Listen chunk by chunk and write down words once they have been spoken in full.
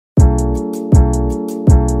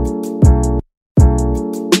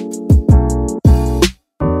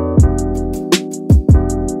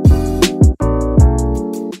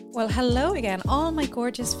Well, hello again, all my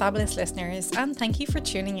gorgeous, fabulous listeners, and thank you for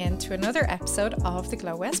tuning in to another episode of the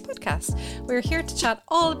Glow West podcast. We're here to chat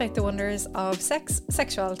all about the wonders of sex,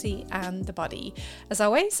 sexuality, and the body. As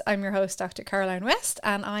always, I'm your host, Dr. Caroline West,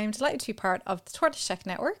 and I'm delighted to be part of the Tortoise Shack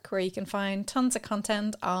Network, where you can find tons of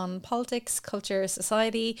content on politics, culture,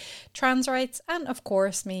 society, trans rights, and of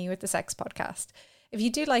course, me with the Sex Podcast. If you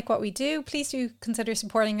do like what we do, please do consider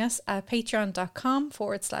supporting us at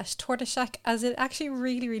patreon.com/tortoiseshack, as it actually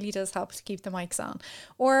really does help to keep the mics on.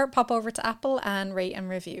 Or pop over to Apple and rate and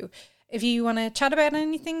review. If you want to chat about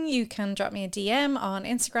anything, you can drop me a DM on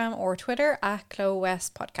Instagram or Twitter at Glow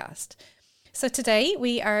West Podcast. So today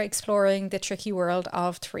we are exploring the tricky world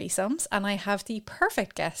of threesomes, and I have the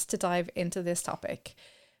perfect guest to dive into this topic.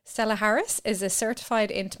 Stella Harris is a certified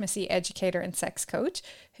intimacy educator and sex coach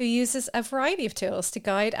who uses a variety of tools to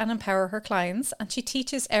guide and empower her clients, and she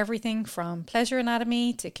teaches everything from pleasure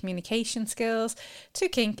anatomy to communication skills to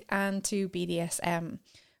kink and to BDSM.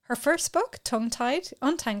 Her first book, Tongue Tied: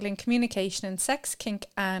 Untangling Communication in Sex, Kink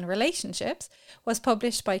and Relationships, was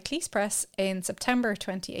published by Cleese Press in September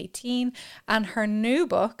 2018, and her new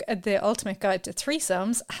book, The Ultimate Guide to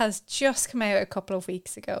Threesomes, has just come out a couple of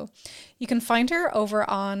weeks ago. You can find her over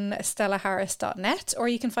on stellaharris.net, or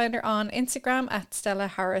you can find her on Instagram at Stella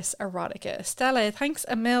Harris Erotica. Stella, thanks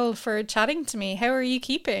a mil for chatting to me. How are you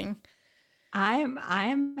keeping? I'm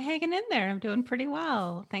hanging in there. I'm doing pretty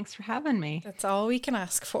well. Thanks for having me. That's all we can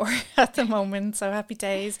ask for at the moment. So happy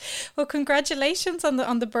days. Well, congratulations on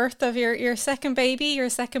the birth of your second baby, your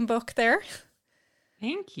second book there.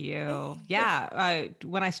 Thank you. Yeah.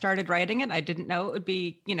 When I started writing it, I didn't know it would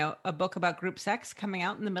be, a book about group sex coming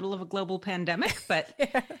out in the middle of a global pandemic, but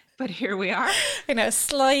but here we are. I know,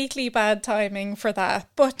 slightly bad timing for that,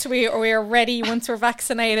 but we are ready. Once we're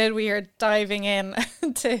vaccinated, we are diving in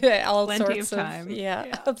to all Plenty sorts of time.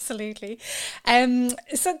 Yeah, absolutely. So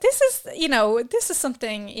this is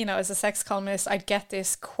something, as a sex columnist, I get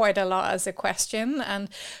this quite a lot as a question, and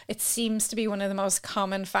it seems to be one of the most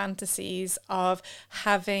common fantasies of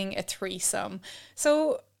having a threesome.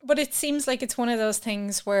 So, but it seems like it's one of those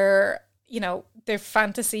things where, the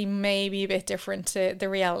fantasy may be a bit different to the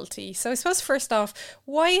reality. So I suppose first off,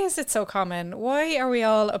 why is it so common? Why are we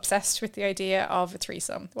all obsessed with the idea of a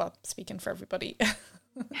threesome? Well, speaking for everybody.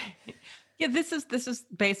 Yeah, this is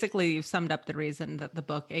basically, you've summed up the reason that the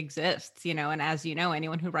book exists, and as you know,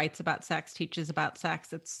 anyone who writes about sex, teaches about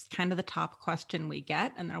sex, it's kind of the top question we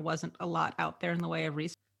get, and there wasn't a lot out there in the way of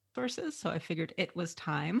resources, so I figured it was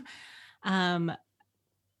time.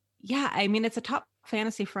 It's a top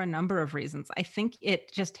fantasy for a number of reasons. I think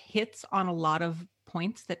it just hits on a lot of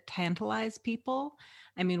points that tantalize people.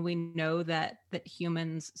 I mean, we know that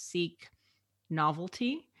humans seek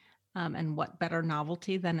novelty, and what better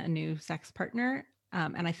novelty than a new sex partner?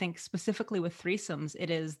 And I think specifically with threesomes,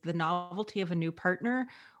 it is the novelty of a new partner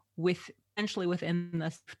potentially within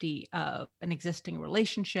the safety of an existing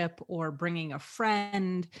relationship or bringing a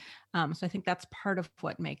friend. So I think that's part of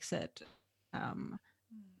what makes it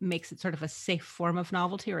sort of a safe form of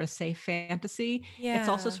novelty or a safe fantasy. Yeah. It's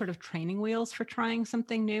also sort of training wheels for trying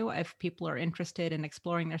something new. If people are interested in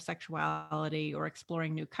exploring their sexuality or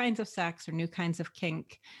exploring new kinds of sex or new kinds of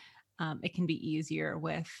kink, it can be easier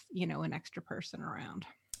with, an extra person around.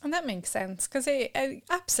 And that makes sense, because it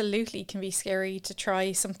absolutely can be scary to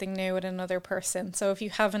try something new with another person. So if you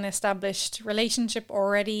have an established relationship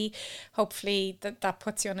already, hopefully that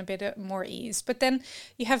puts you on a bit more ease. But then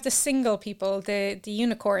you have the single people, the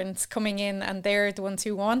unicorns coming in, and they're the ones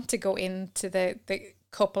who want to go into the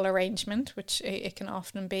couple arrangement, which it can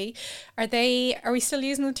often be. Are we still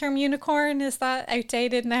using the term unicorn? Is that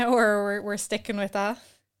outdated now, or we're sticking with that?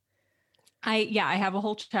 I have a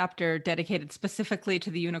whole chapter dedicated specifically to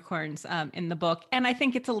the unicorns in the book. And I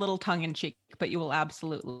think it's a little tongue in cheek, but you will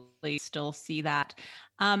absolutely still see that.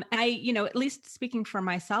 At least speaking for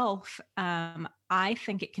myself, I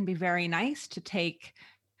think it can be very nice to take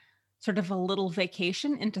sort of a little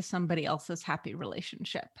vacation into somebody else's happy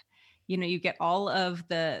relationship. You get all of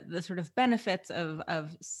the sort of benefits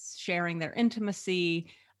of sharing their intimacy.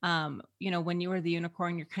 When you are the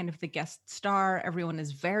unicorn, you're kind of the guest star. Everyone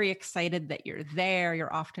is very excited that you're there.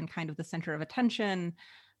 You're often kind of the center of attention.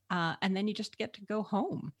 And then you just get to go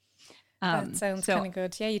home. That sounds kind of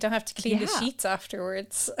good. Yeah, you don't have to clean the sheets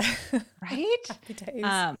afterwards. Right? Happy days.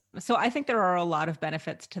 So I think there are a lot of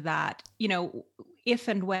benefits to that. If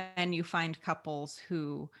and when you find couples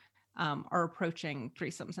who are approaching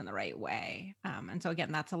threesomes in the right way. And so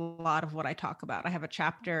again, that's a lot of what I talk about. I have a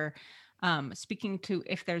chapter speaking to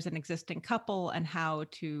if there's an existing couple and how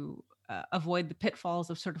to avoid the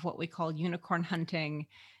pitfalls of sort of what we call unicorn hunting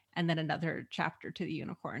and then another chapter to the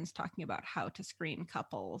unicorns talking about how to screen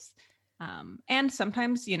couples. And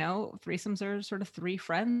sometimes, threesomes are sort of three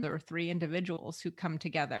friends or three individuals who come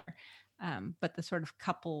together. But the sort of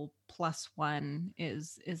couple plus one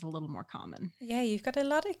is a little more common. Yeah, you've got a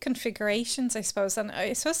lot of configurations, I suppose. And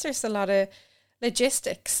I suppose there's a lot of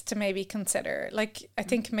logistics to maybe consider. Like, I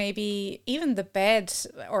think maybe even the bed,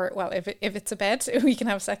 or, well, if it's a bed, we can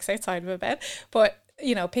have sex outside of a bed. But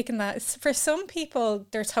picking that, for some people,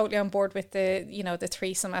 they're totally on board with the, the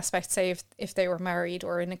threesome aspect, say if they were married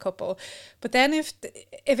or in a couple. But then if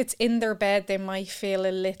it's in their bed, they might feel a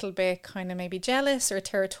little bit kind of maybe jealous or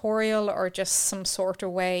territorial, or just some sort of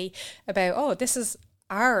way about, oh, this is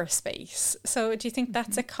our space. So do you think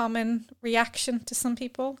that's a common reaction to some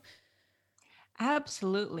people?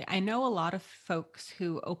 Absolutely. I know a lot of folks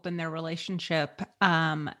who open their relationship,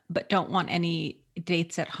 but don't want any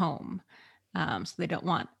dates at home. So they don't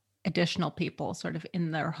want additional people sort of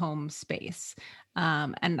in their home space.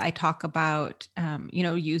 And I talk about,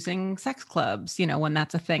 using sex clubs, when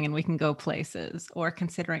that's a thing and we can go places, or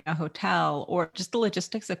considering a hotel, or just the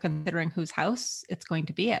logistics of considering whose house it's going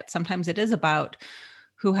to be at. Sometimes it is about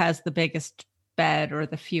who has the biggest bed or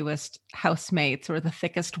the fewest housemates or the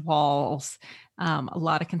thickest walls. A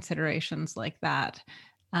lot of considerations like that.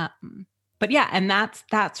 But yeah, and that's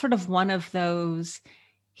sort of one of those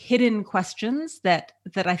hidden questions that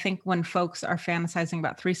I think when folks are fantasizing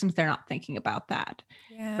about threesomes, they're not thinking about that.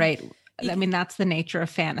 Yeah. Right. I mean, that's the nature of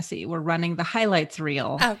fantasy. We're running the highlights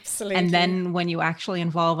reel. Absolutely. And then when you actually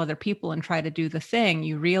involve other people and try to do the thing,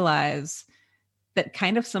 you realize that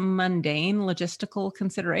kind of some mundane logistical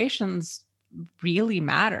considerations really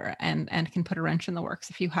matter and can put a wrench in the works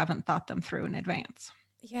if you haven't thought them through in advance.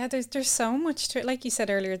 Yeah, there's so much to it. Like you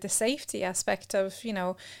said earlier, the safety aspect of,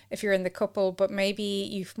 if you're in the couple, but maybe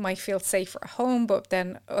you might feel safer at home, but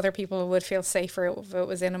then other people would feel safer if it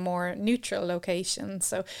was in a more neutral location.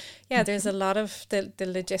 So yeah, there's a lot of the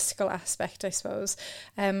logistical aspect, I suppose,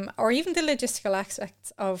 or even the logistical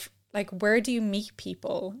aspects of, like, where do you meet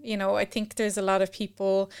people? I think there's a lot of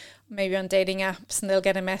people maybe on dating apps and they'll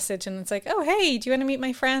get a message and it's like, oh, hey, do you want to meet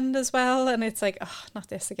my friend as well? And it's like, oh, not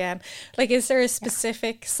this again. Like, is there a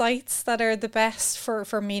specific sites that are the best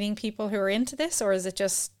for meeting people who are into this? Or is it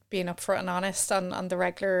just being upfront and honest on the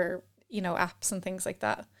regular, apps and things like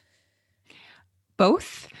that?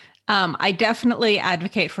 Both. I definitely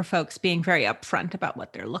advocate for folks being very upfront about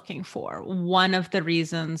what they're looking for. One of the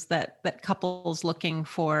reasons that couples looking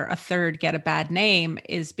for a third get a bad name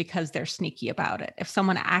is because they're sneaky about it. If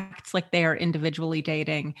someone acts like they are individually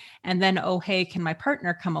dating and then, oh, hey, can my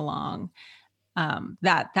partner come along?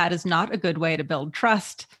 That is not a good way to build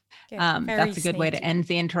trust. That's a good way to end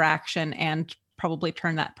the interaction and probably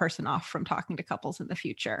turn that person off from talking to couples in the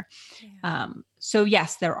future. Yeah. So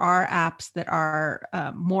yes, there are apps that are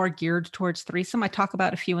more geared towards threesome. I talk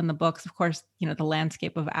about a few in the books. Of course, the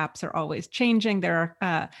landscape of apps are always changing. There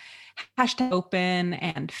are Hashtag Open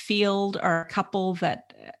and Field are a couple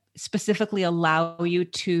that specifically allow you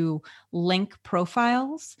to link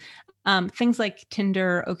profiles. Things like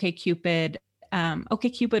Tinder, OkCupid.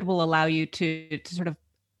 OkCupid will allow you to sort of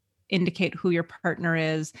indicate who your partner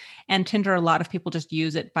is. And Tinder, a lot of people just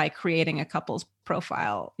use it by creating a couple's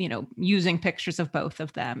profile, using pictures of both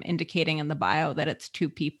of them, indicating in the bio that it's two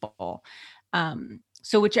people.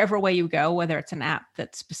 So whichever way you go, whether it's an app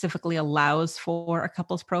that specifically allows for a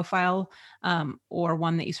couple's profile, or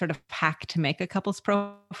one that you sort of hack to make a couple's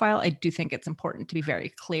profile, I do think it's important to be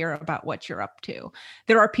very clear about what you're up to.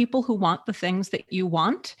 There are people who want the things that you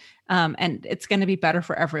want, and it's going to be better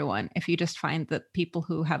for everyone if you just find that people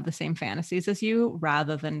who have the same fantasies as you,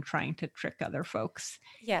 rather than trying to trick other folks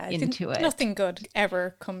into it. Nothing good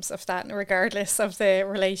ever comes of that, regardless of the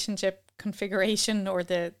relationship configuration or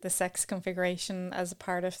the sex configuration as a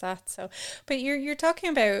part of that. So, but you're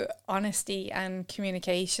talking about honesty and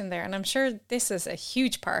communication there, and I'm sure this is a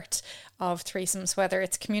huge part of threesomes, whether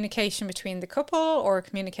it's communication between the couple or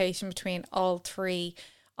communication between all three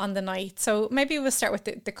on the night. So maybe we'll start with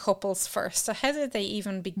the couples first. So how did they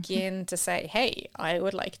even begin to say, hey, I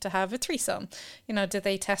would like to have a threesome? Did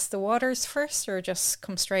they test the waters first or just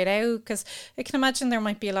come straight out? Because I can imagine there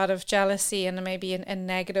might be a lot of jealousy and maybe a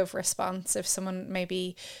negative response if someone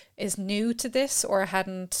maybe is new to this or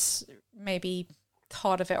hadn't maybe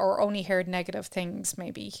thought of it or only heard negative things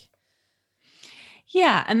maybe.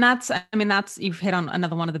 Yeah. And that's, you've hit on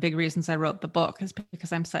another one of the big reasons I wrote the book, is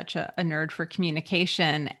because I'm such a nerd for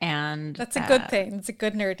communication. And that's a good thing. It's a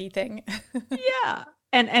good nerdy thing. Yeah.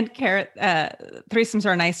 And carrot threesomes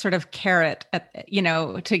are a nice sort of carrot,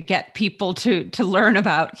 to get people to learn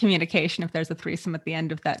about communication if there's a threesome at the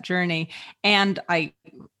end of that journey. And I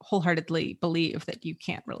wholeheartedly believe that you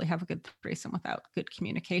can't really have a good threesome without good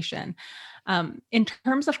communication. In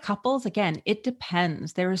terms of couples, again, it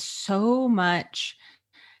depends. There is so much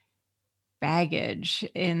baggage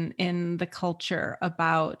in the culture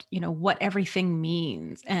about what everything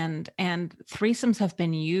means, and threesomes have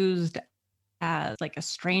been used as like a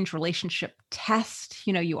strange relationship test.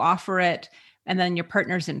 You offer it and then your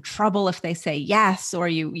partner's in trouble if they say yes, or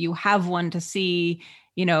you have one to see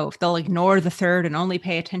if they'll ignore the third and only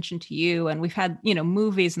pay attention to you. And we've had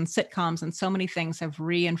movies and sitcoms and so many things have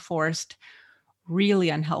reinforced really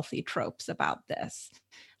unhealthy tropes about this.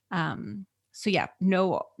 So yeah,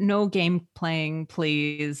 no game playing,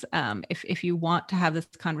 please. If you want to have this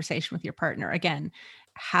conversation with your partner, again,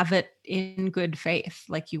 have it in good faith,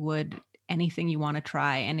 like you would anything you want to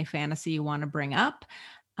try, any fantasy you want to bring up.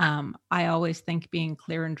 I always think being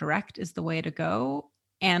clear and direct is the way to go.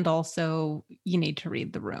 And also, you need to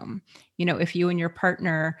read the room. If you and your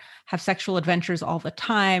partner have sexual adventures all the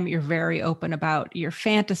time, you're very open about your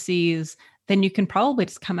fantasies, then you can probably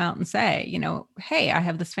just come out and say, hey, I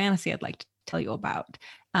have this fantasy I'd like to tell you about.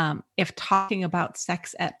 If talking about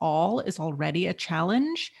sex at all is already a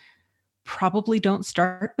challenge, probably don't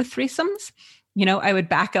start with threesomes. I would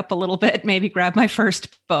back up a little bit, maybe grab my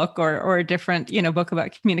first book or a different, book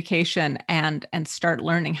about communication and start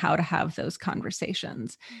learning how to have those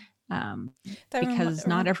conversations. Because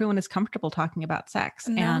not everyone is comfortable talking about sex.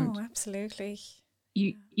 No, and absolutely.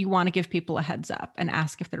 You want to give people a heads up and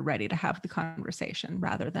ask if they're ready to have the conversation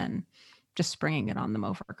rather than just springing it on them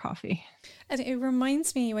over coffee. And it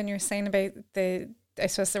reminds me when you're saying about the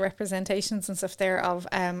representations and stuff there of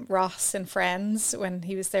Ross in Friends, when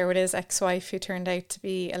he was there with his ex-wife who turned out to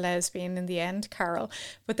be a lesbian in the end, Carol.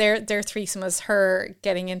 But their threesome was her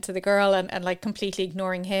getting into the girl and like completely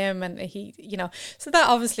ignoring him, and he, so that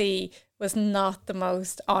obviously was not the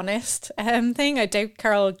most honest thing. I doubt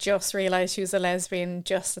Carol just realised she was a lesbian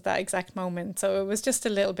just at that exact moment. So it was just a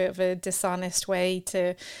little bit of a dishonest way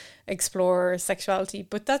to explore sexuality.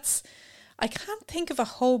 But I can't think of a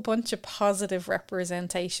whole bunch of positive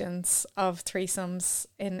representations of threesomes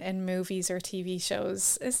in movies or TV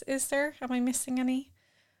shows. Is there? Am I missing any?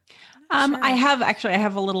 Sure. I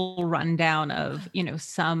have a little rundown of,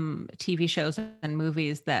 some TV shows and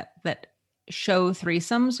movies that show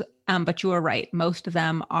threesomes. But you are right. Most of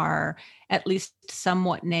them are at least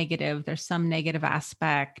somewhat negative. There's some negative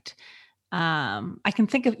aspect. I can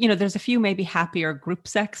think of, there's a few maybe happier group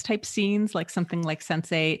sex type scenes, like something like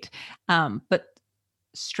Sense8. But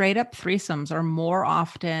straight up threesomes are more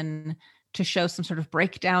often to show some sort of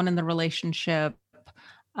breakdown in the relationship,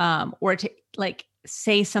 or to like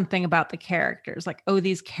say something about the characters, like, oh,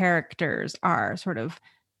 these characters are sort of,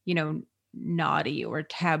 naughty or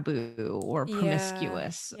taboo or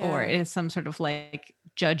promiscuous, or it is some sort of like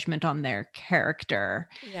judgment on their character.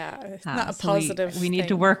 Yeah, it's not a positive we need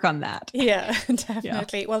to work on that. Yeah,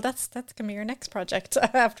 definitely. Yeah. Well, that's gonna be your next project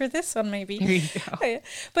after this one, maybe. There you go.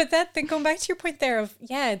 But then going back to your point there of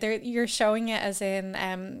you're showing it as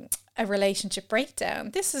in a relationship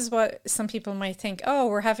breakdown. This is what some people might think, oh,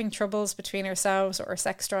 we're having troubles between ourselves, or our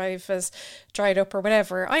sex drive has dried up or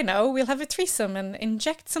whatever. I know, we'll have a threesome and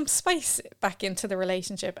inject some spice back into the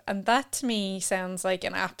relationship. And that to me sounds like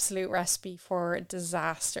an absolute recipe for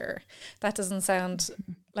disaster. That doesn't sound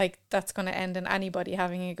like that's going to end in anybody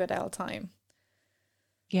having a good old time.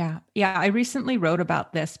 Yeah. I recently wrote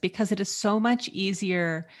about this because it is so much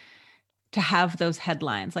easier to have those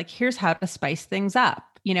headlines. Like, here's how to spice things up.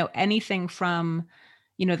 Anything from,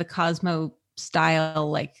 the Cosmo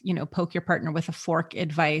style, like, poke your partner with a fork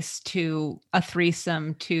advice, to a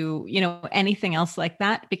threesome, to, anything else like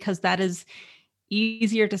that, because that is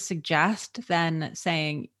easier to suggest than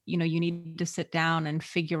saying, you need to sit down and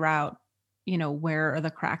figure out, where are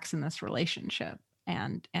the cracks in this relationship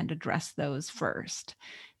and address those first.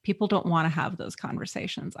 People don't want to have those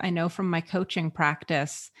conversations. I know from my coaching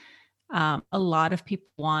practice, a lot of people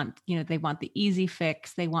want, they want the easy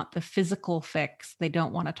fix. They want the physical fix. They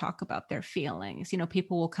don't want to talk about their feelings.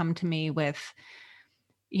 People will come to me with,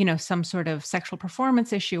 some sort of sexual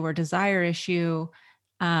performance issue or desire issue.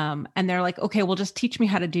 And they're like, okay, well, just teach me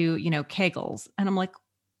how to do, Kegels. And I'm like,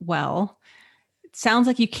 well, it sounds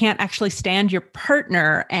like you can't actually stand your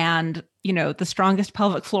partner, and, the strongest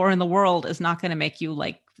pelvic floor in the world is not going to make you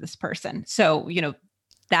like this person. So,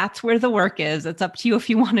 that's where the work is. It's up to you if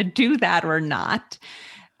you want to do that or not.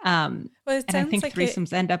 Well, it And I sounds think like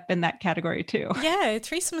threesomes end up in that category too. yeah, a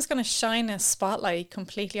threesome is going to shine a spotlight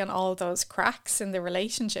completely on all those cracks in the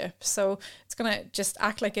relationship. So it's going to just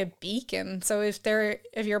act like a beacon. So if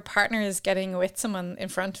your partner is getting with someone in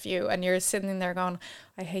front of you and you're sitting there going,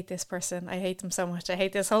 I hate this person, I hate them so much, I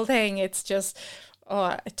hate this whole thing. It's just,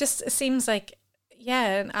 oh, it seems like,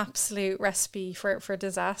 yeah, an absolute recipe for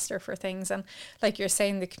disaster for things. And like you're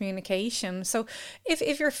saying, the communication. So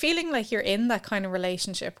if you're feeling like you're in that kind of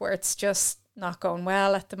relationship where it's just not going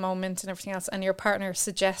well at the moment and everything else, and your partner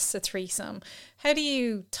suggests a threesome, how do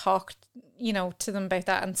you talk, to them about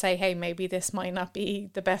that and say, hey, maybe this might not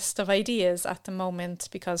be the best of ideas at the moment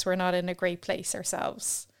because we're not in a great place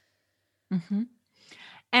ourselves? Mm-hmm.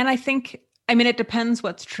 And I think, it depends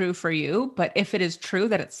what's true for you, but if it is true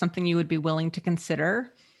that it's something you would be willing to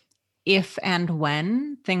consider, if and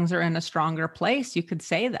when things are in a stronger place, you could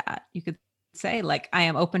say that. You could say, like, I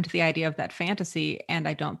am open to the idea of that fantasy, and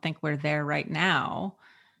I don't think we're there right now.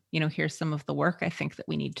 Here's some of the work I think that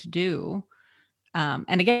we need to do.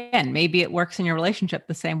 And again, maybe it works in your relationship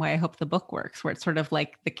the same way I hope the book works, where it's sort of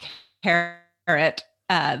like the carrot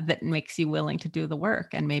that makes you willing to do the work.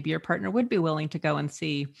 And maybe your partner would be willing to go and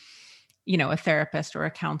see, a therapist or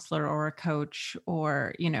a counselor or a coach,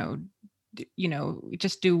 or,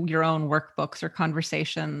 just do your own workbooks or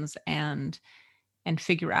conversations and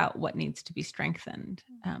figure out what needs to be strengthened.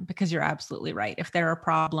 Because you're absolutely right. If there are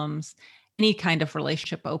problems, any kind of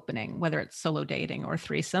relationship opening, whether it's solo dating or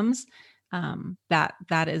threesomes,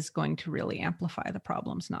 that is going to really amplify the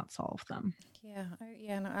problems, not solve them.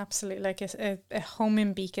 Yeah, no, absolutely. Like a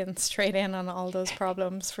homing beacon straight in on all those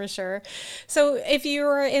problems for sure. So if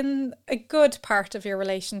you're in a good part of your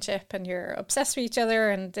relationship and you're obsessed with each other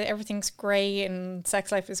and everything's great and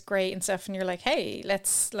sex life is great and stuff, and you're like, hey,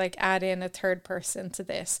 let's like add in a third person to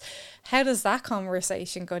this. How does that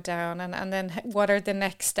conversation go down? And then what are the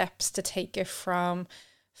next steps to take it from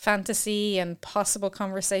fantasy and possible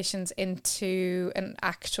conversations into an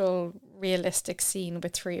actual realistic scene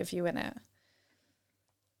with three of you in it?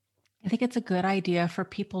 I think it's a good idea for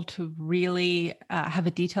people to really have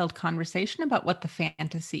a detailed conversation about what the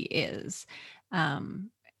fantasy is,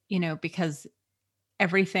 because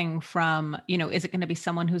everything from, is it going to be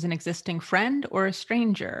someone who's an existing friend or a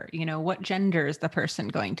stranger? What gender is the person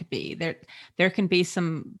going to be? There can be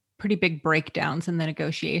some pretty big breakdowns in the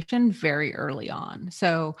negotiation very early on.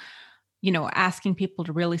 So, asking people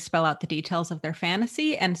to really spell out the details of their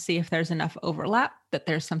fantasy and see if there's enough overlap that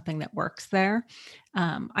there's something that works there.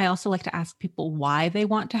 I also like to ask people why they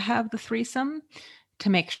want to have the threesome to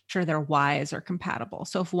make sure their whys are compatible.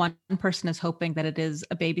 So if one person is hoping that it is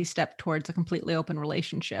a baby step towards a completely open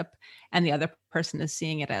relationship, and the other person is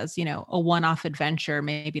seeing it as, a one-off adventure,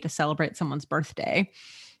 maybe to celebrate someone's birthday,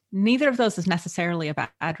 neither of those is necessarily a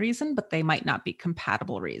bad reason, but they might not be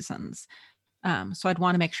compatible reasons. So I'd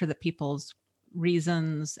want to make sure that people's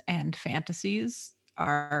reasons and fantasies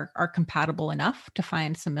are compatible enough to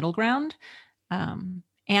find some middle ground.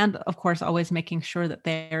 And of course, always making sure that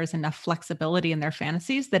there is enough flexibility in their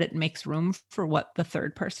fantasies that it makes room for what the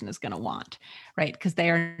third person is going to want, right? Because they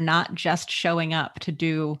are not just showing up to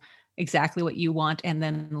do exactly what you want and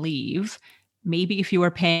then leave. Maybe if you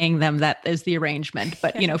are paying them, that is the arrangement.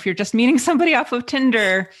 But, if you're just meeting somebody off of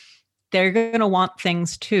Tinder, they're going to want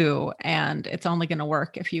things too. And it's only going to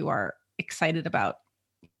work if you are excited about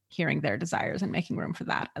hearing their desires and making room for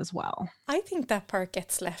that as well. I think that part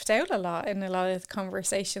gets left out a lot in a lot of the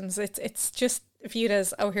conversations. It's just viewed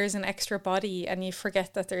as, oh, here's an extra body, and you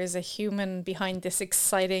forget that there is a human behind this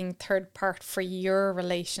exciting third part for your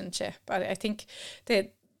relationship. I think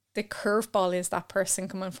that the curveball is that person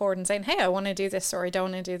coming forward and saying, hey, I want to do this, or I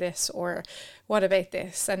don't want to do this, or what about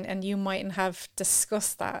this? And you mightn't have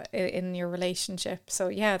discussed that in your relationship. So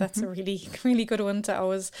yeah, that's a really, really good one to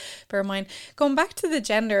always bear in mind. Going back to the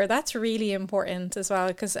gender, that's really important as well,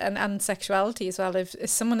 because and sexuality as well. If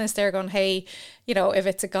someone is there going, hey, if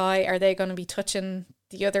it's a guy, are they going to be touching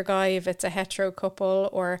the other guy if it's a hetero couple?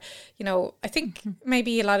 Or, I think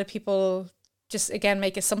maybe a lot of people just again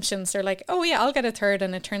make assumptions. They're like, oh yeah, I'll get a third,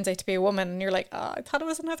 and it turns out to be a woman, and you're like, oh, I thought it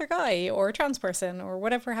was another guy or a trans person or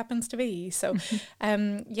whatever happens to be. So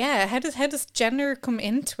yeah, how does gender come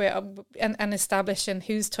into it and establishing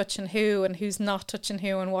who's touching who and who's not touching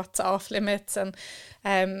who and what's off limits, and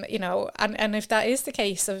and if that is the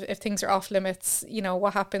case, if things are off limits,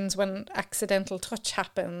 what happens when accidental touch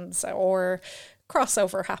happens or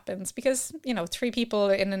crossover happens, because three people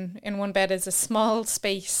in one bed is a small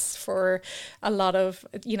space for a lot of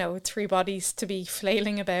three bodies to be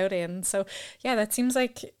flailing about in. So yeah, that seems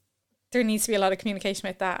like there needs to be a lot of communication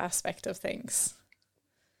with that aspect of things.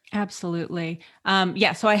 Absolutely.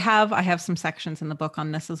 Yeah. So I have some sections in the book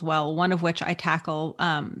on this as well. One of which I tackle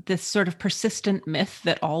this sort of persistent myth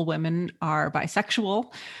that all women are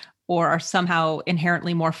bisexual or are somehow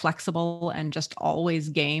inherently more flexible and just always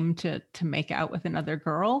game to make out with another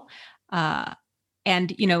girl.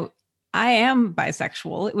 And I am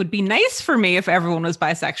bisexual. It would be nice for me if everyone was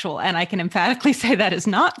bisexual, and I can emphatically say that is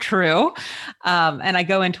not true. And I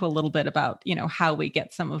go into a little bit about how we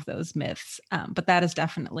get some of those myths, but that is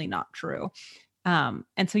definitely not true. And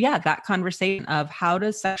so, yeah, that conversation of how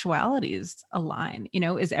does sexualities align?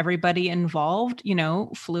 Is everybody involved?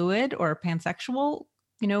 Fluid or pansexual?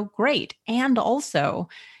 Great. And also,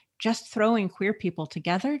 just throwing queer people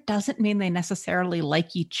together doesn't mean they necessarily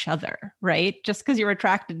like each other, right? Just because you're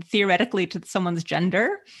attracted theoretically to someone's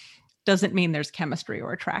gender doesn't mean there's chemistry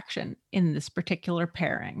or attraction in this particular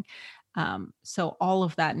pairing. So all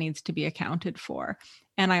of that needs to be accounted for.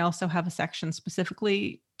 And I also have a section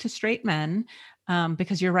specifically to straight men,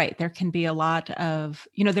 because you're right, there can be a lot of,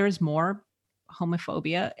 there is more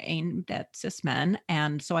homophobia aimed at cis men.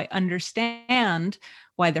 And so I understand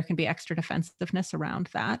why there can be extra defensiveness around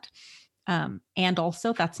that. And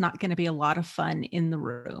also, that's not going to be a lot of fun in the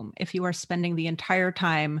room. If you are spending the entire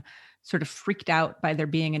time sort of freaked out by there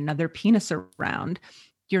being another penis around,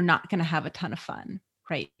 you're not going to have a ton of fun,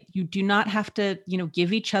 right? You do not have to,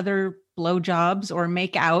 give each other blowjobs or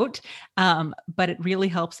make out, but it really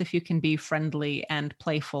helps if you can be friendly and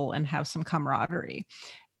playful and have some camaraderie.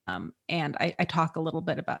 And I talk a little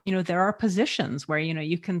bit about, there are positions where,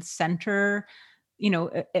 you can center,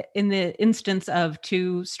 in the instance of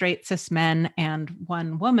two straight cis men and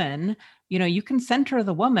one woman, you can center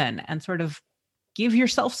the woman and sort of give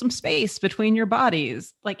yourself some space between your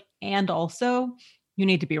bodies. And also you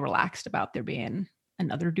need to be relaxed about there being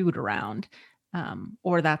another dude around,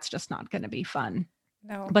 or that's just not going to be fun.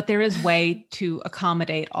 No. But there is way to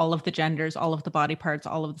accommodate all of the genders, all of the body parts,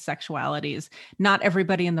 all of the sexualities. Not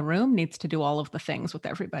everybody in the room needs to do all of the things with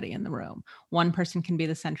everybody in the room. One person can be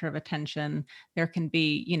the center of attention. There can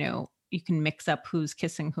be, you can mix up who's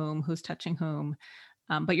kissing whom, who's touching whom.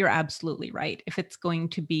 But you're absolutely right. If it's going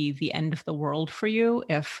to be the end of the world for you,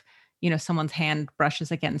 if, someone's hand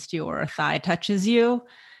brushes against you or a thigh touches you,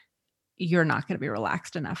 you're not going to be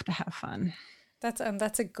relaxed enough to have fun.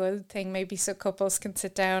 That's a good thing. Maybe so couples can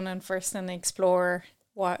sit down and first and explore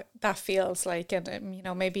what that feels like, and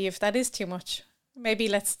maybe if that is too much, maybe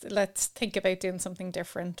let's think about doing something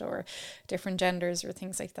different or different genders or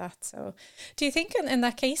things like that. So, do you think in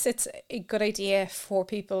that case it's a good idea for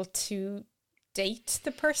people to date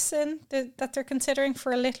the person that they're considering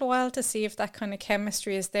for a little while to see if that kind of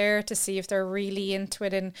chemistry is there, to see if they're really into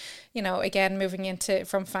it, and again moving into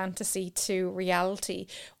from fantasy to reality?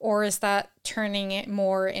 Or is that turning it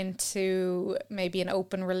more into maybe an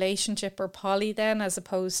open relationship or poly then, as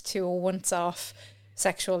opposed to a once-off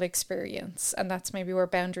sexual experience, and that's maybe where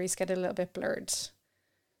boundaries get a little bit blurred?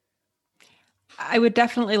 I would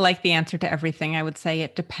definitely like the answer to everything. I would say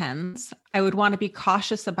it depends. I would want to be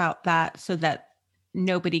cautious about that so that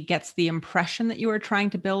nobody gets the impression that you are trying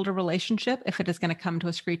to build a relationship if it is going to come to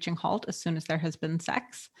a screeching halt as soon as there has been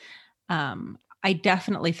sex. I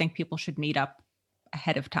definitely think people should meet up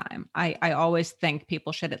ahead of time. I always think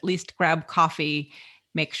people should at least grab coffee,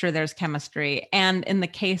 make sure there's chemistry. And in the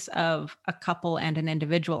case of a couple and an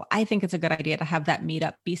individual, I think it's a good idea to have that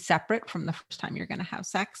meetup be separate from the first time you're going to have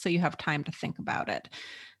sex, so you have time to think about it.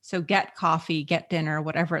 So get coffee, get dinner,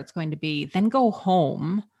 whatever it's going to be, then go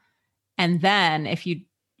home. And then if you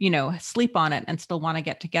sleep on it and still want to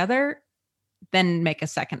get together, then make a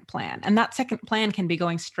second plan. And that second plan can be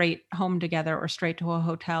going straight home together or straight to a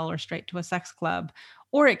hotel or straight to a sex club,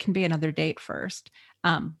 or it can be another date first.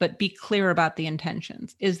 But be clear about the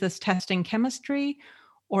intentions. Is this testing chemistry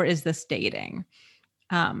or is this dating?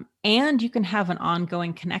 And you can have an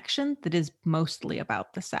ongoing connection that is mostly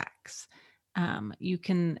about the sex. You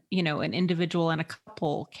can, an individual and a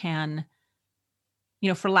couple can,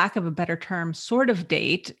 for lack of a better term, sort of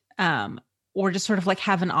date, or just sort of like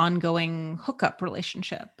have an ongoing hookup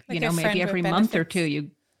relationship. Like maybe every month or two, you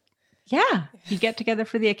get together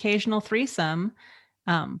for the occasional threesome.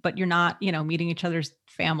 But you're not, meeting each other's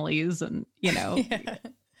families and,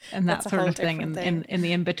 and that sort of thing in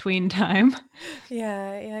the in-between time.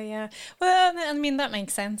 Yeah. Well, I mean, that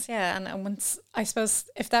makes sense. Yeah. And once, I suppose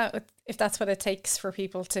if that's what it takes for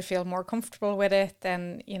people to feel more comfortable with it,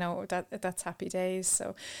 then, that's happy days.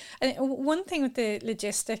 So, and one thing with the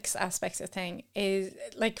logistics aspects of thing is,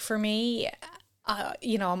 like, for me,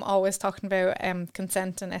 I'm always talking about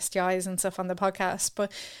consent and STIs and stuff on the podcast,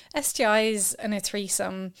 but STIs and a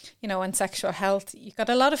threesome, and sexual health, you've got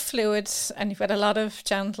a lot of fluid and you've got a lot of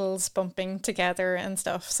genitals bumping together and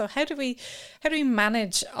stuff. So how do we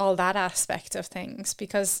manage all that aspect of things?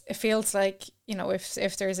 Because it feels like,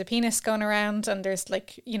 if there's a penis going around and there's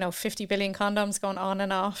 50 billion condoms going on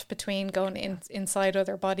and off between going inside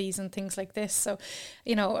other bodies and things like this. So,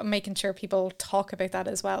 making sure people talk about that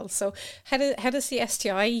as well. So how does the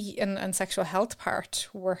STI and sexual health part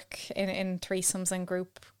work in threesomes and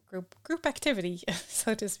group activity,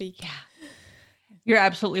 so to speak? Yeah, you're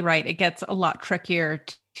absolutely right. It gets a lot trickier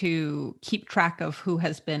to keep track of who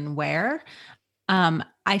has been where.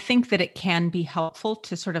 I think that it can be helpful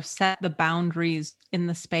to sort of set the boundaries in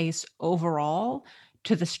the space overall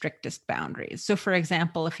to the strictest boundaries. So for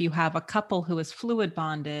example, if you have a couple who is fluid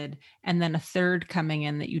bonded and then a third coming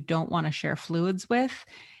in that you don't want to share fluids with,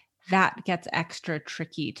 that gets extra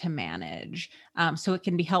tricky to manage. So it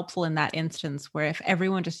can be helpful in that instance where if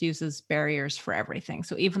everyone just uses barriers for everything.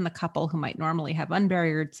 So even the couple who might normally have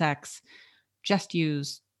unbarriered sex, just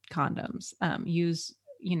use condoms, use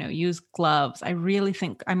gloves.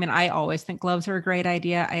 I always think gloves are a great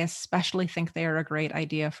idea. I especially think they are a great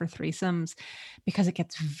idea for threesomes because it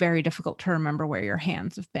gets very difficult to remember where your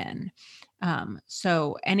hands have been.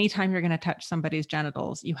 So anytime you're going to touch somebody's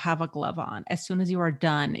genitals, you have a glove on. As soon as you are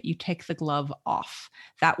done, you take the glove off.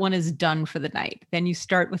 That one is done for the night. Then you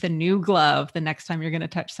start with a new glove the next time you're going to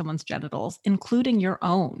touch someone's genitals, including your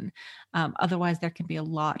own. Otherwise, there can be a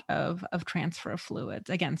lot of transfer of fluids.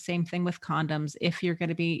 Again, same thing with condoms. If you're going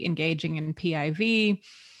to be engaging in PIV,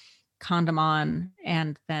 condom on,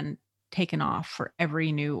 and then taken off for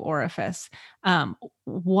every new orifice.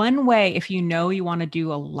 One way, if you want to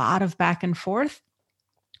do a lot of back and forth,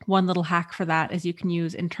 one little hack for that is you can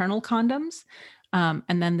use internal condoms.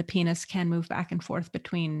 And then the penis can move back and forth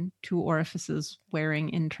between two orifices wearing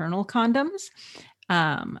internal condoms,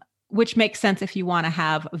 which makes sense if you want to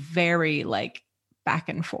have very back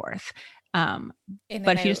and forth. But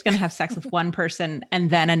if you're just going to have sex with one person and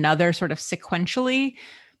then another sort of sequentially,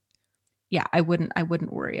 yeah, I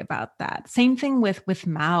wouldn't worry about that. Same thing with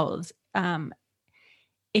mouths.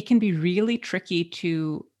 It can be really tricky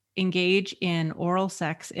to engage in oral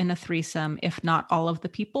sex in a threesome if not all of the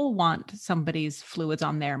people want somebody's fluids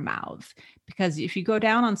on their mouth. Because if you go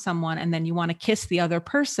down on someone and then you want to kiss the other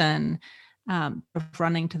person,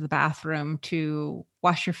 running to the bathroom to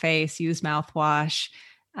wash your face, use mouthwash,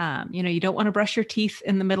 you don't want to brush your teeth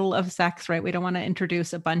in the middle of sex, right? We don't want to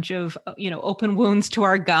introduce a bunch of, open wounds to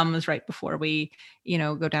our gums right before we,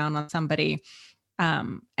 go down on somebody.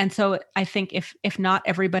 And so I think if not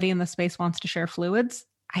everybody in the space wants to share fluids,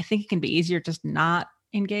 I think it can be easier just not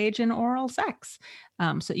engage in oral sex.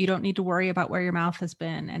 So you don't need to worry about where your mouth has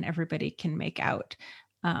been and everybody can make out.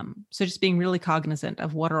 So just being really cognizant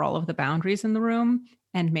of what are all of the boundaries in the room.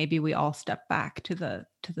 And maybe we all step back to the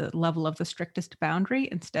level of the strictest boundary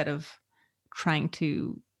instead of trying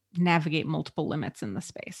to navigate multiple limits in the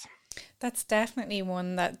space. That's definitely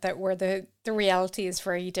one that where the reality is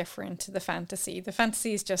very different to the fantasy. The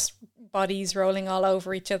fantasy is just bodies rolling all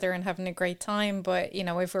over each other and having a great time. But,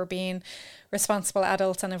 if we're being responsible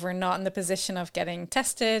adults and if we're not in the position of getting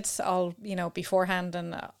tested all, beforehand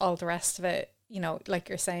and all the rest of it, like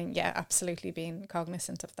you're saying, yeah, absolutely being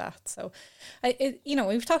cognizant of that. So,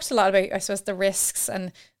 we've talked a lot about, I suppose, the risks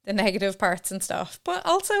and the negative parts and stuff, but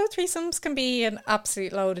also threesomes can be an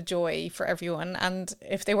absolute load of joy for everyone. And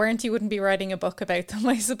if they weren't, you wouldn't be writing a book about them,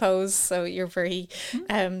 I suppose. So you're very,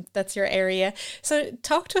 that's your area. So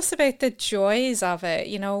talk to us about the joys of it.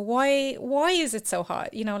 Why is it so hot?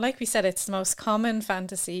 Like we said, it's the most common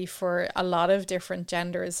fantasy for a lot of different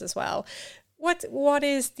genders as well. What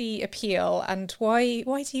is the appeal and why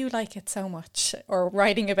do you like it so much, or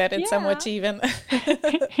writing about it so much even?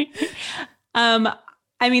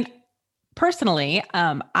 Personally,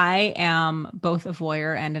 I am both a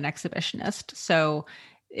voyeur and an exhibitionist. So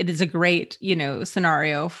it is a great,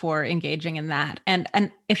 scenario for engaging in that.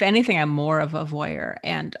 And if anything, I'm more of a voyeur,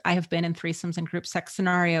 and I have been in threesomes and group sex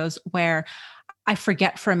scenarios where I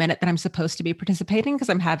forget for a minute that I'm supposed to be participating because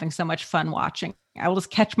I'm having so much fun watching. I will just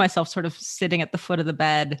catch myself sort of sitting at the foot of the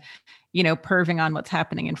bed, perving on what's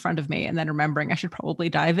happening in front of me, and then remembering I should probably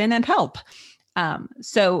dive in and help.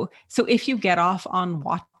 So if you get off on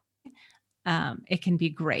watching, it can be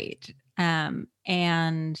great.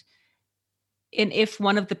 And if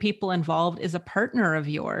one of the people involved is a partner of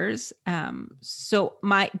yours, so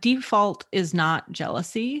my default is not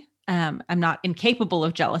jealousy. I'm not incapable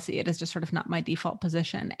of jealousy. It is just sort of not my default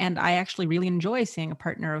position. And I actually really enjoy seeing a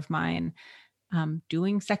partner of mine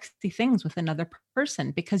doing sexy things with another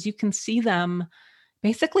person, because you can see them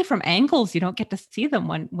basically from angles you don't get to see them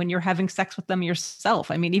when you're having sex with them yourself.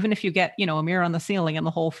 I mean, even if you get, a mirror on the ceiling and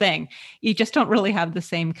the whole thing, you just don't really have the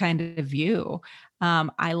same kind of view.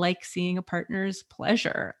 I like seeing a partner's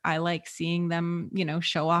pleasure. I like seeing them,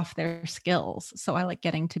 show off their skills. So I like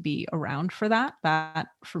getting to be around for that. That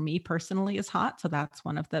for me personally is hot. So that's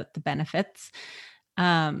one of the benefits.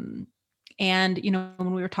 And,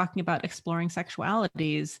 when we were talking about exploring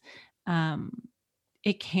sexualities,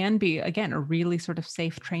 it can be, again, a really sort of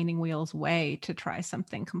safe training wheels way to try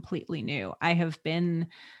something completely new. I have been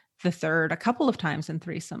the third a couple of times in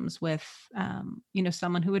threesomes with,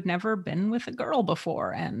 someone who had never been with a girl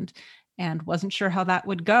before and wasn't sure how that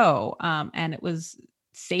would go. And it was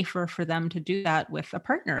safer for them to do that with a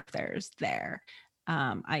partner of theirs there.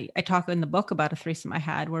 I talk in the book about a threesome I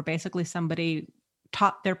had where basically somebody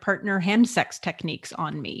taught their partner hand sex techniques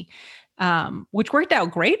on me, which worked out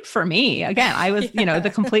great for me. Again, I was,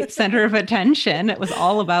 the complete center of attention. It was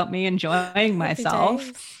all about me enjoying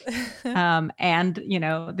myself. And,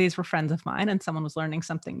 these were friends of mine and someone was learning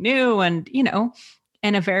something new and,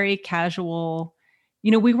 in a very casual,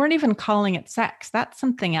 we weren't even calling it sex. That's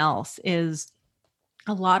something else. Is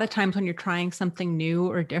a lot of times when you're trying something new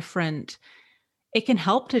or different, it can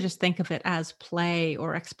help to just think of it as play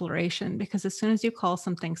or exploration, because as soon as you call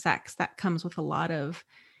something sex, that comes with a lot of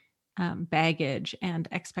baggage and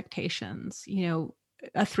expectations.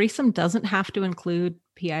 A threesome doesn't have to include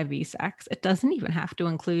PIV sex. It doesn't even have to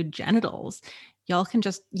include genitals. Y'all can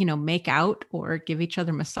just, make out or give each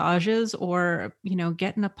other massages or,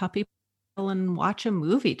 get in a puppy and watch a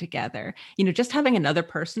movie together. Just having another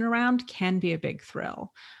person around can be a big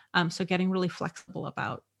thrill. So getting really flexible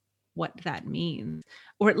about what that means,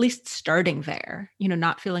 or at least starting there,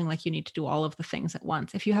 not feeling like you need to do all of the things at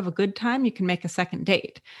once. If you have a good time, you can make a second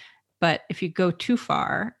date. But if you go too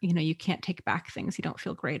far, you can't take back things you don't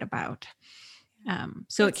feel great about.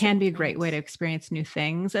 So it can be a great way to experience new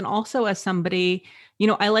things. And also as somebody,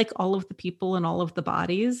 I like all of the people and all of the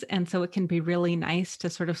bodies. And so it can be really nice to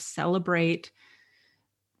sort of celebrate,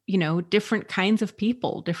 different kinds of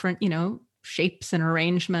people, different, shapes and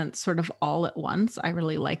arrangements sort of all at once. I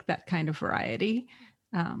really like that kind of variety.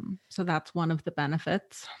 So that's one of the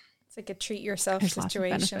benefits. It's like a treat yourself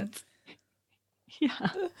situation. Yeah.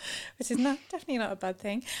 Which is definitely not a bad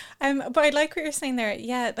thing. But I like what you're saying there.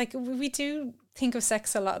 Yeah, like we do think of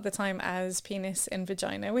sex a lot of the time as penis in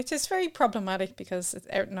vagina, which is very problematic because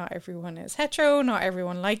not everyone is hetero, not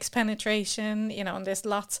everyone likes penetration, and there's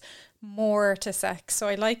lots more to sex. So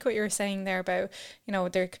I like what you're saying there about,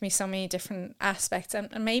 there can be so many different aspects, and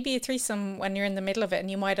maybe a threesome when you're in the middle of it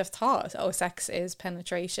and you might have thought, oh, sex is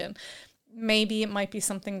penetration. Maybe it might be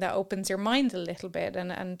something that opens your mind a little bit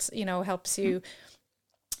and helps you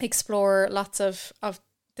explore lots of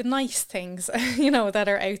the nice things, that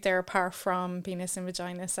are out there apart from penis and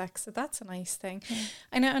vagina sex. So that's a nice thing.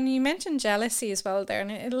 I know, and you mentioned jealousy as well there.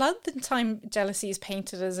 And a lot of the time jealousy is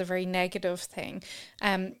painted as a very negative thing.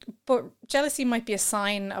 But jealousy might be a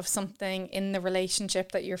sign of something in the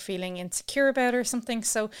relationship that you're feeling insecure about or something.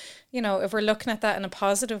 So, if we're looking at that in a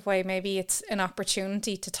positive way, maybe it's an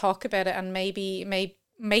opportunity to talk about it and maybe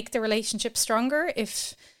make the relationship stronger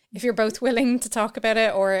if you're both willing to talk about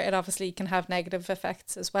it, or it obviously can have negative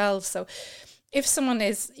effects as well. So if someone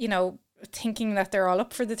is, thinking that they're all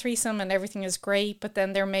up for the threesome and everything is great, but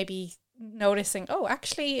then they're maybe noticing, oh,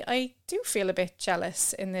 actually, I do feel a bit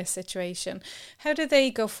jealous in this situation. How do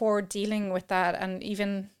they go forward dealing with that? And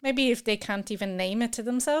even maybe if they can't even name it to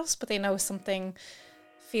themselves, but they know something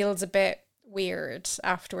feels a bit weird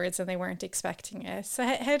afterwards and they weren't expecting it. So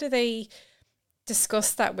how do they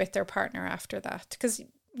discuss that with their partner after that? Because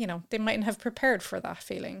they mightn't have prepared for that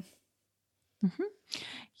feeling. Mm-hmm.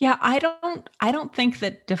 Yeah, I don't think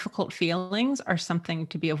that difficult feelings are something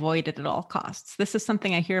to be avoided at all costs. This is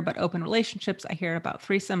something I hear about open relationships. I hear about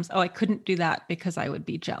threesomes. Oh, I couldn't do that because I would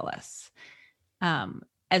be jealous.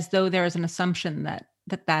 As though there is an assumption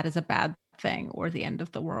that is a bad thing or the end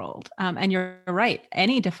of the world. And you're right.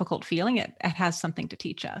 Any difficult feeling, it has something to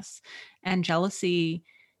teach us. And jealousy,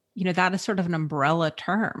 that is sort of an umbrella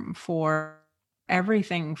term for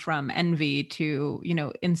everything from envy to,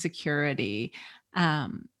 insecurity.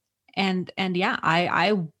 And yeah,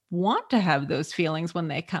 I want to have those feelings when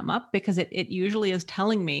they come up because it usually is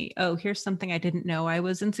telling me, oh, here's something I didn't know I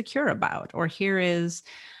was insecure about, or here is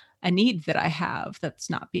a need that I have that's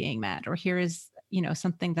not being met, or here is,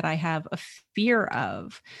 something that I have a fear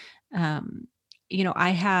of. I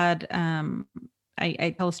had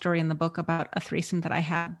I tell a story in the book about a threesome that I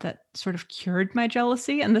had that sort of cured my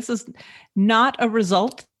jealousy. And this is not a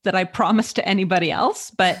result that I promised to anybody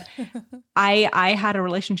else, but I had a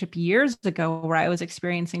relationship years ago where I was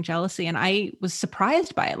experiencing jealousy, and I was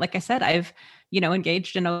surprised by it. Like I said, I've,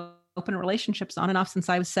 engaged in open relationships on and off since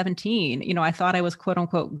I was 17. I thought I was quote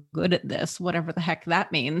unquote good at this, whatever the heck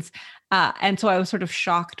that means. And so I was sort of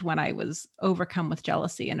shocked when I was overcome with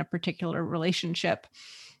jealousy in a particular relationship.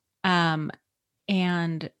 And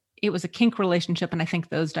it was a kink relationship. And I think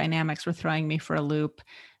those dynamics were throwing me for a loop,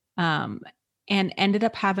 and ended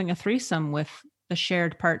up having a threesome with the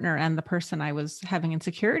shared partner and the person I was having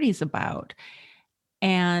insecurities about.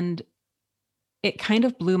 And it kind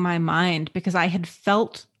of blew my mind because I had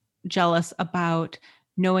felt jealous about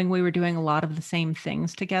knowing we were doing a lot of the same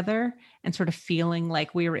things together and sort of feeling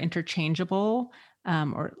like we were interchangeable,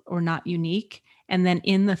 or not unique. And then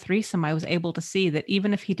in the threesome, I was able to see that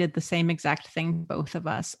even if he did the same exact thing, both of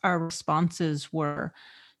us, our responses were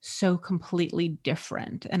so completely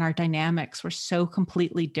different and our dynamics were so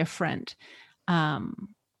completely different,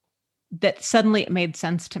 that suddenly it made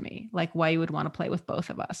sense to me, like why you would want to play with both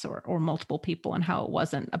of us or multiple people, and how it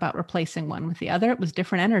wasn't about replacing one with the other. It was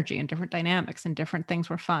different energy and different dynamics, and different things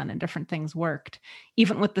were fun and different things worked,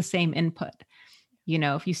 even with the same input.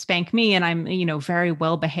 If you spank me and I'm, very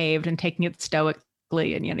well behaved and taking it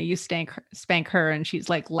stoically, and, you spank her and she's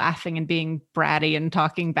like laughing and being bratty and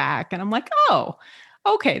talking back. And I'm like, oh,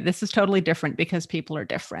 okay, this is totally different because people are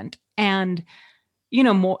different. And,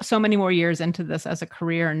 so many more years into this as a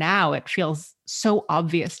career now, it feels so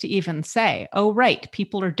obvious to even say, oh, right,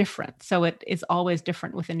 people are different. So it is always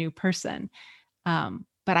different with a new person. But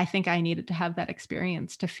I think I needed to have that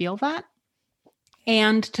experience to feel that,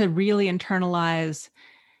 and to really internalize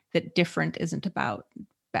that different isn't about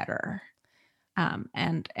better.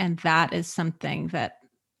 And that is something that,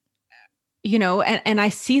 and I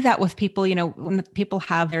see that with people, when people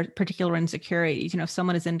have their particular insecurities, if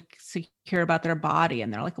someone is insecure about their body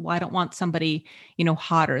and they're like, well, I don't want somebody,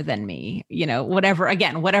 hotter than me, whatever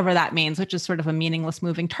that means, which is sort of a meaningless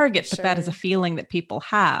moving target, but that is a feeling that people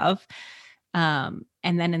have. And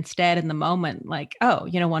then instead in the moment, like, oh,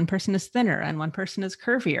 one person is thinner and one person is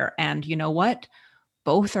curvier, and you know what?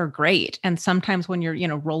 Both are great. And sometimes when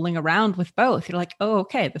you're, rolling around with both, you're like, oh,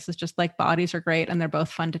 okay, this is just like bodies are great and they're both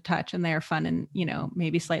fun to touch and they are fun in,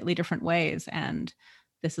 maybe slightly different ways. And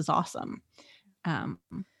this is awesome.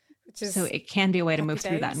 So it can be a way to move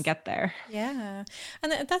through that and get there. Yeah.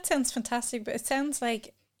 And that sounds fantastic, but it sounds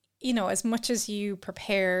like, as much as you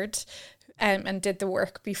prepared and did the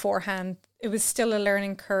work beforehand, it was still a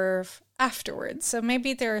learning curve afterwards. So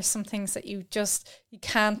maybe there are some things that you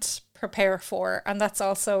can't prepare for, and that's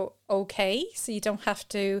also okay. So you don't have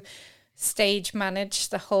to stage manage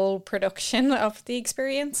the whole production of the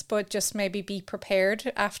experience, but just maybe be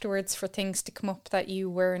prepared afterwards for things to come up that you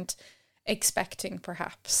weren't expecting,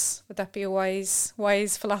 perhaps. Would that be a wise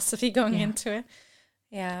philosophy going into it?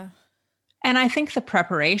 Yeah. And I think the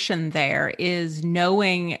preparation there is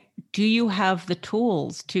knowing, do you have the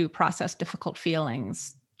tools to process difficult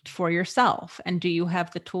feelings for yourself? And do you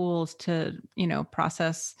have the tools to,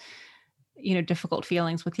 process, difficult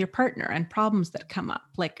feelings with your partner and problems that come up?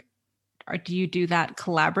 Like, or do you do that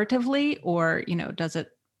collaboratively, or, does it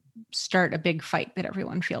start a big fight that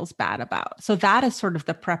everyone feels bad about? So that is sort of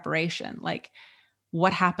the preparation. Like,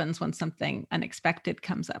 what happens when something unexpected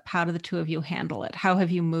comes up? How do the two of you handle it? How have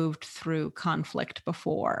you moved through conflict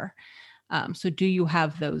before? So do you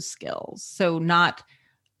have those skills? So not,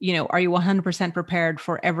 are you 100% prepared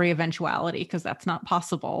for every eventuality? Because that's not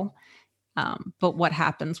possible. But what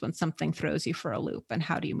happens when something throws you for a loop, and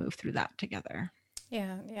how do you move through that together?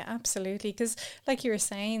 Yeah, absolutely. Because like you were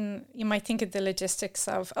saying, you might think of the logistics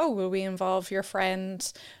of, oh, will we involve your friend,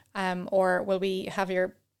 or will we have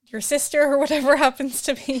your sister, or whatever happens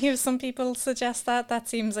to be. Some people suggest that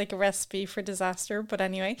seems like a recipe for disaster, but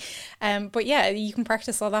anyway, but yeah, you can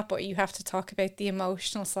practice all that, but you have to talk about the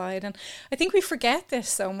emotional side. And I think we forget this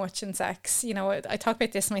so much in sex. I talk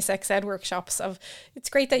about this in my sex ed workshops of, it's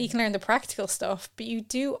great that you can learn the practical stuff, but you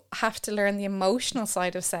do have to learn the emotional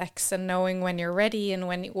side of sex, and knowing when you're ready and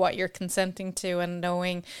what you're consenting to, and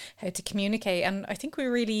knowing how to communicate. And I think we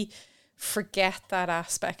really forget that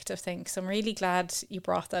aspect of things. So I'm really glad you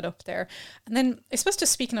brought that up there. And then I suppose,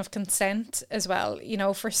 just speaking of consent as well,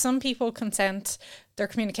 for some people, consent, their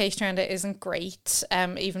communication around it isn't great.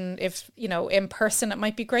 Even if, in person it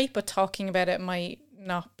might be great, but talking about it might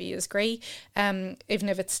not be as great, even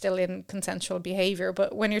if it's still in consensual behavior.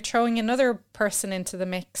 But when you're throwing another person into the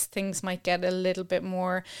mix, things might get a little bit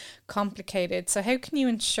more complicated. So how can you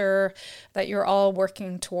ensure that you're all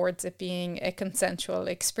working towards it being a consensual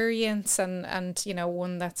experience and you know,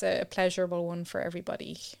 one that's a pleasurable one for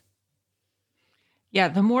everybody? Yeah,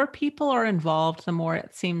 the more people are involved, the more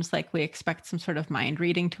it seems like we expect some sort of mind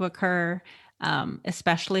reading to occur,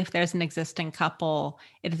 especially if there's an existing couple.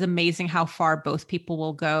 It is amazing how far both people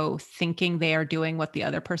will go thinking they are doing what the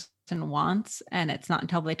other person wants. And it's not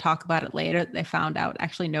until they talk about it later that they found out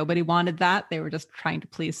actually nobody wanted that. They were just trying to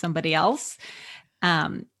please somebody else.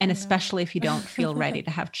 And especially if you don't feel ready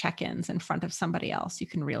to have check-ins in front of somebody else, you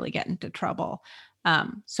can really get into trouble.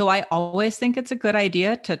 So I always think it's a good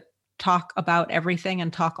idea to talk about everything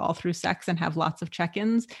and talk all through sex and have lots of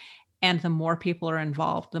check-ins. And the more people are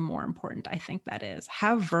involved, the more important I think that is.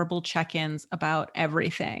 Have verbal check-ins about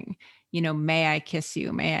everything. You know, may I kiss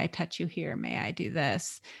you? May I touch you here? May I do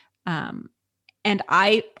this? And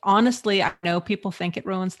I honestly, I know people think it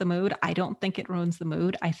ruins the mood. I don't think it ruins the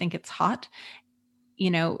mood. I think it's hot. You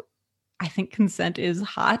know, I think consent is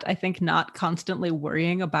hot. I think not constantly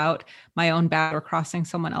worrying about my own boundary or crossing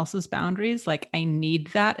someone else's boundaries. Like I need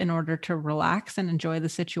that in order to relax and enjoy the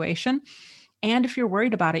situation. And if you're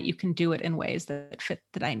worried about it, you can do it in ways that fit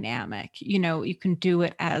the dynamic. You know, you can do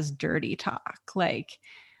it as dirty talk,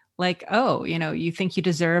 like, oh, you know, you think you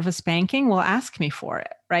deserve a spanking? Well, ask me for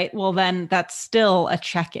it, right? Well, then that's still a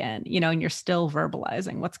check-in, you know, and you're still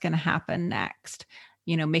verbalizing what's going to happen next.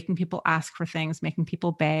 You know, making people ask for things, making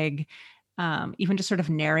people beg, even just sort of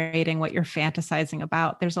narrating what you're fantasizing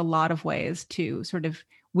about. There's a lot of ways to sort of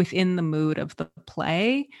within the mood of the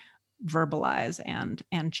play, verbalize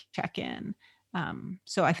and check in.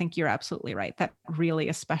 So I think you're absolutely right. That really,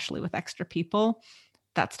 especially with extra people,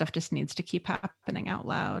 that stuff just needs to keep happening out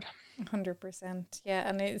loud. 100%. Yeah.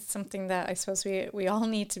 And it's something that I suppose we all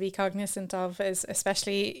need to be cognizant of, is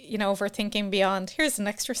especially, you know, overthinking beyond here's an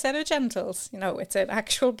extra set of genitals. You know, it's an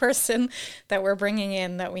actual person that we're bringing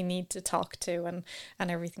in that we need to talk to and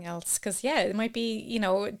everything else. Because, yeah, it might be, you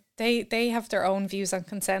know, they have their own views on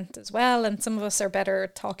consent as well. And some of us are better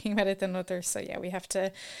at talking about it than others. So, yeah, we have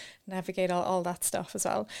to navigate all that stuff as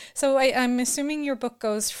well. So I'm assuming your book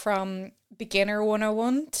goes from beginner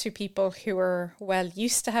 101 to people who are well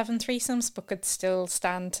used to having threesomes but could still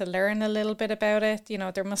stand to learn a little bit about it. You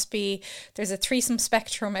know, there's a threesome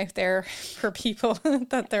spectrum out there for people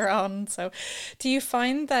that they're on. So do you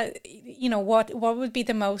find that, you know, what would be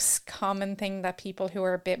the most common thing that people who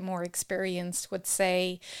are a bit more experienced would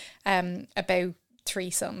say about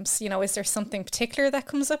threesomes? You know, is there something particular that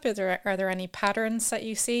comes up? Are there any patterns that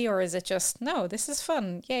you see, or is it just, no, this is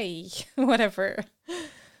fun, yay, whatever?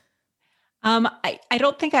 I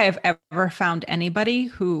don't think I have ever found anybody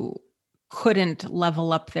who couldn't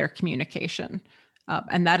level up their communication.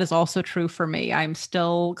 And that is also true for me. I'm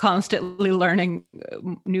still constantly learning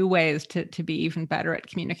new ways to be even better at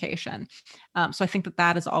communication. So I think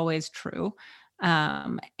that is always true.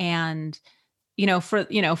 And for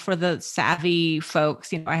the savvy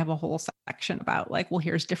folks, I have a whole section about like, well,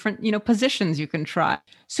 here's different, positions you can try.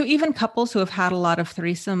 So even couples who have had a lot of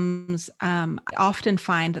threesomes, I often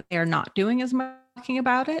find that they're not doing as much talking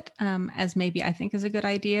about it as maybe I think is a good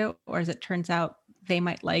idea, or as it turns out they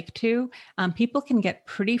might like to. People can get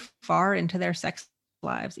pretty far into their sex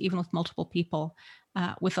lives, even with multiple people,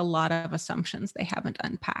 with a lot of assumptions they haven't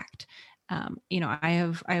unpacked.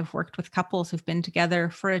 I have worked with couples who've been together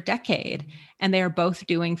for a decade, and they are both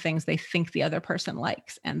doing things they think the other person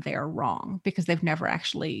likes, and they are wrong because they've never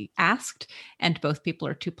actually asked, and both people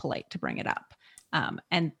are too polite to bring it up.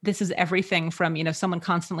 And this is everything from, someone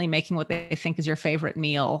constantly making what they think is your favorite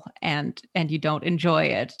meal and you don't enjoy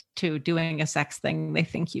it, to doing a sex thing they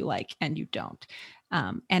think you like and you don't.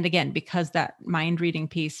 And again, because that mind reading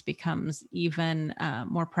piece becomes even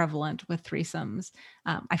more prevalent with threesomes,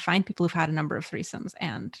 I find people who've had a number of threesomes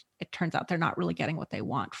and it turns out they're not really getting what they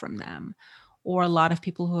want from them. Or a lot of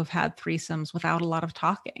people who have had threesomes without a lot of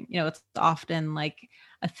talking. It's often like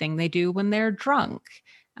a thing they do when they're drunk,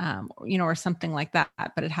 or something like that,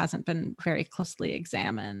 but it hasn't been very closely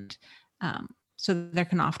examined. So there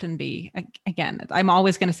can often be, again, I'm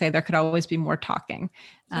always going to say there could always be more talking.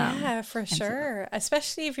 Yeah, for And so sure.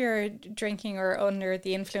 Especially if you're drinking or under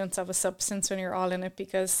the influence of a substance when you're all in it,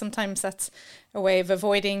 because sometimes that's a way of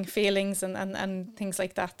avoiding feelings and things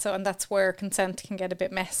like that. So, and that's where consent can get a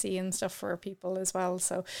bit messy and stuff for people as well.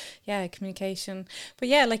 So, yeah, communication. But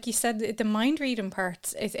yeah, like you said, the mind reading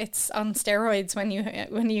part, it's on steroids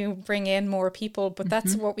when you bring in more people. But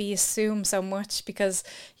that's what we assume so much because,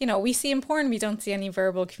 you know, we see in porn, we don't see any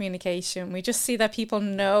verbal communication. We just see that people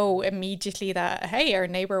know immediately that, hey, our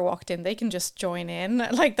neighbor walked in, they can just join in.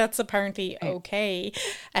 Like that's apparently okay.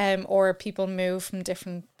 Or people move from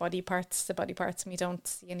different body parts to body parts and we don't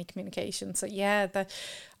see any communication. So yeah,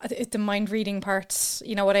 the mind reading part,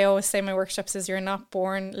 you know, what I always say in my workshops is you're not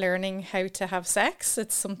born learning how to have sex.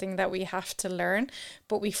 It's something that we have to learn,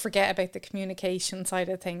 but we forget about the communication side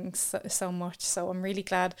of things so much. So I'm really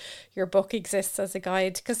glad your book exists as a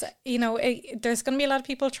guide because, you know, there's going to be a lot of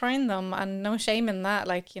people trying them and no shame in that.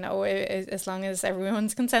 Like, you know, as long as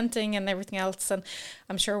everyone's consenting and everything else. And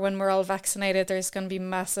I'm sure when we're all vaccinated, there's going to be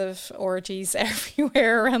massive orgies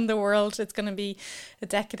everywhere around the world. It's going to be a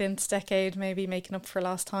decadent decade, maybe making up for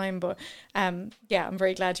lost time. But yeah, I'm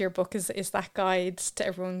very glad your book is that guide to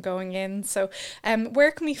everyone going in. So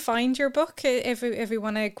where can we find your book if we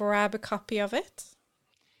want to grab a copy of it?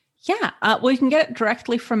 Yeah, well, you can get it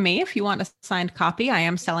directly from me if you want a signed copy. I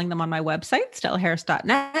am selling them on my website,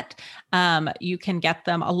 stellaharris.net. You can get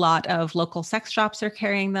them. A lot of local sex shops are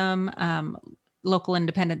carrying them. Local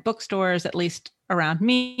independent bookstores, at least around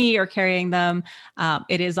me, are carrying them.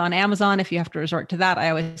 It is on Amazon if you have to resort to that. I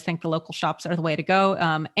always think the local shops are the way to go.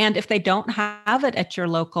 And if they don't have it at your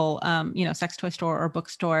local, sex toy store or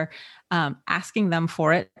bookstore, asking them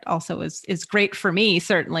for it also is great for me,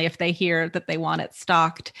 certainly, if they hear that they want it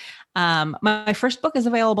stocked. My first book is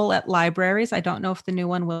available at libraries. I don't know if the new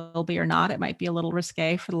one will be or not. It might be a little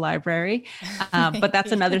risque for the library, but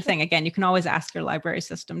that's another thing. Again, you can always ask your library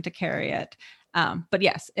system to carry it. But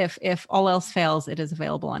yes, if all else fails, it is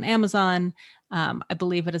available on Amazon. I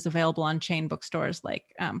believe it is available on chain bookstores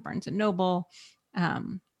like Barnes and Noble.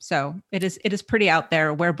 So it is pretty out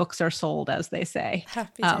there where books are sold, as they say.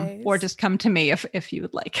 Happy days. Or just come to me if you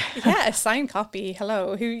would like. Yeah, a signed copy.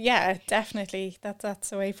 Hello. Yeah, definitely. That's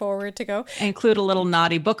the way forward to go. I include a little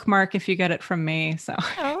naughty bookmark if you get it from me. So.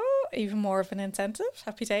 Oh, even more of an incentive.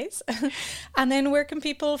 Happy days. And then where can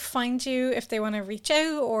people find you if they want to reach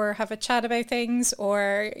out or have a chat about things?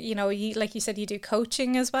 Or, you know, like you said, you do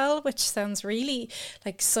coaching as well, which sounds really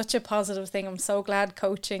like such a positive thing. I'm so glad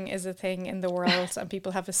coaching is a thing in the world and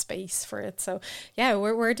people have a space for it. So yeah,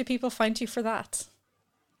 where do people find you for that?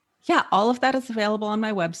 Yeah, all of that is available on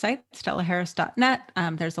my website, stellaharris.net.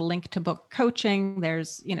 There's a link to book coaching.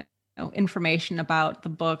 There's, information about the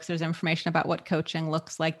books. There's information about what coaching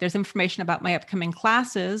looks like. There's information about my upcoming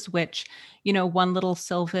classes, which, one little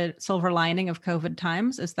silver lining of COVID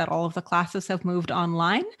times is that all of the classes have moved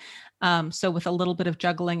online. So with a little bit of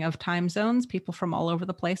juggling of time zones, people from all over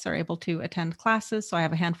the place are able to attend classes. So I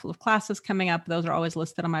have a handful of classes coming up. Those are always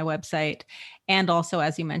listed on my website. And also,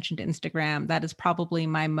 as you mentioned, Instagram. That is probably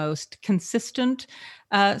my most consistent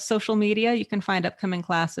social media. You can find upcoming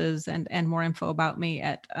classes and more info about me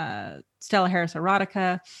at Stella Harris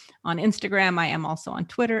Erotica. On Instagram, I am also on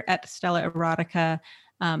Twitter at Stella Erotica.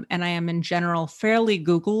 And I am in general fairly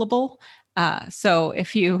Googleable. So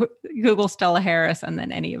if you Google Stella Harris and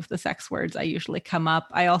then any of the sex words, I usually come up.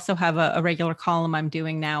 I also have a regular column I'm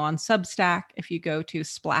doing now on Substack. If you go to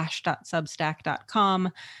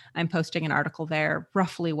splash.substack.com, I'm posting an article there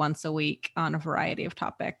roughly once a week on a variety of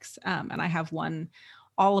topics. And I have one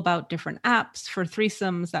all about different apps for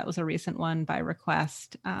threesomes. That was a recent one by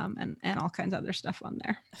request, and all kinds of other stuff on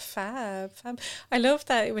there. Fab. I love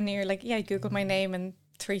that when you're like, yeah, Google my name and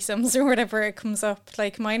threesomes or whatever, it comes up.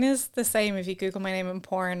 Like mine is the same. If you Google my name in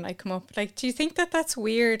porn, I come up. Like, do you think that's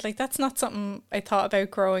weird? Like, that's not something I thought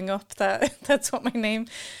about growing up, that's what my name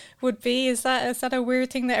would be. Is that a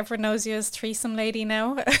weird thing that everyone knows you as threesome lady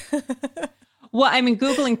now? Well, I mean,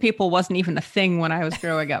 Googling people wasn't even a thing when I was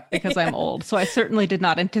growing up because I'm old. So I certainly did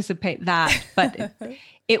not anticipate that. But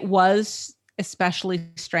it was especially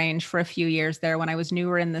strange for a few years there when I was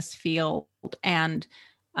newer in this field and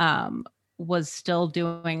was still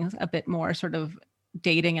doing a bit more sort of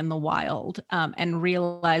dating in the wild, and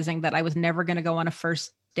realizing that I was never going to go on a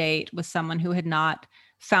first date with someone who had not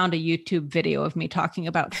found a YouTube video of me talking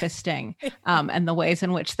about fisting, and the ways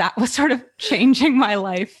in which that was sort of changing my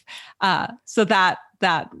life. So that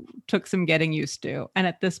took some getting used to. And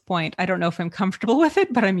at this point, I don't know if I'm comfortable with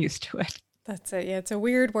it, but I'm used to it. That's it. Yeah, it's a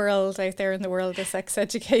weird world out there in the world of sex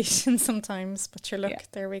education sometimes. But sure, look,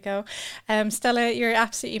 there we go. Stella, you're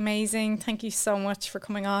absolutely amazing. Thank you so much for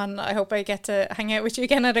coming on. I hope I get to hang out with you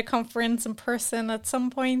again at a conference in person at some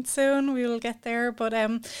point soon. We will get there. But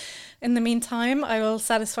in the meantime, I will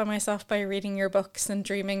satisfy myself by reading your books and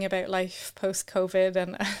dreaming about life post-COVID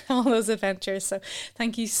and all those adventures. So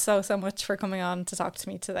thank you so much for coming on to talk to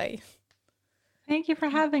me today. Thank you for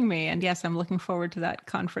having me. And yes, I'm looking forward to that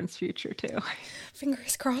conference future too.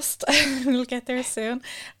 Fingers crossed. We'll get there soon.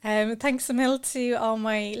 Thanks a mil to all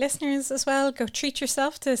my listeners as well. Go treat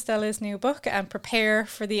yourself to Stella's new book and prepare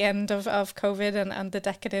for the end of COVID and the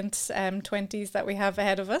decadent 20s that we have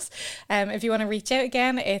ahead of us. If you want to reach out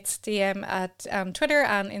again, it's DM at Twitter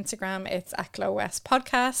and Instagram. It's at Glow West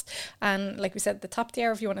Podcast. And like we said at the top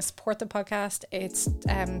there, if you want to support the podcast, it's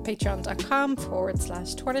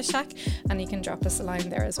patreon.com/Tortoise Shack, and you can drop us a line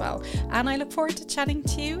there as well. And I look forward to chatting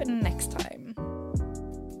to you next time.